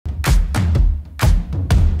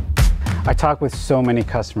I talk with so many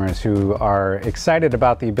customers who are excited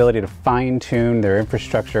about the ability to fine-tune their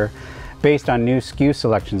infrastructure based on new SKU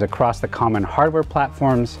selections across the common hardware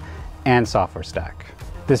platforms and software stack.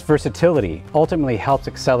 This versatility ultimately helps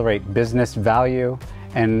accelerate business value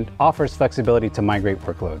and offers flexibility to migrate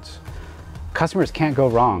workloads. Customers can't go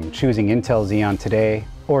wrong choosing Intel Xeon today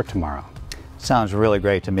or tomorrow. Sounds really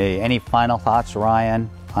great to me. Any final thoughts, Ryan,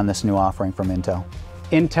 on this new offering from Intel?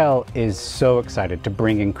 Intel is so excited to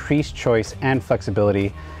bring increased choice and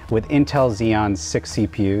flexibility with Intel Xeon 6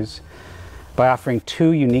 CPUs by offering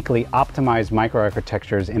two uniquely optimized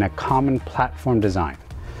microarchitectures in a common platform design.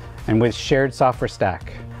 And with shared software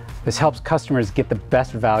stack, this helps customers get the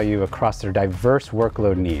best value across their diverse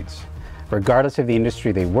workload needs, regardless of the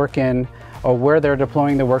industry they work in or where they're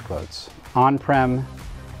deploying their workloads, on-prem,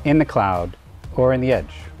 in the cloud, or in the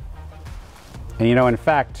edge. And you know, in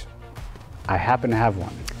fact, I happen to have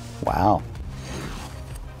one. Wow.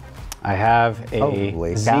 I have a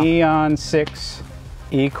Xeon 6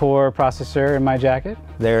 E-core processor in my jacket.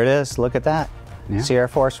 There it is, look at that. Yeah. Sierra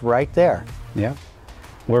Force right there. Yeah.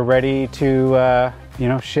 We're ready to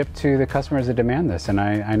ship to the customers that demand this, and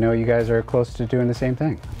I know you guys are close to doing the same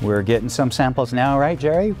thing. We're getting some samples now, right,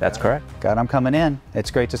 Jerry? That's correct. Got them coming in. It's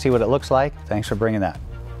great to see what it looks like. Thanks for bringing that.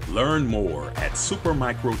 Learn more at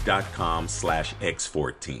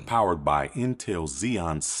supermicro.com/X14, powered by Intel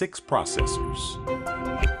Xeon 6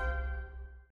 processors.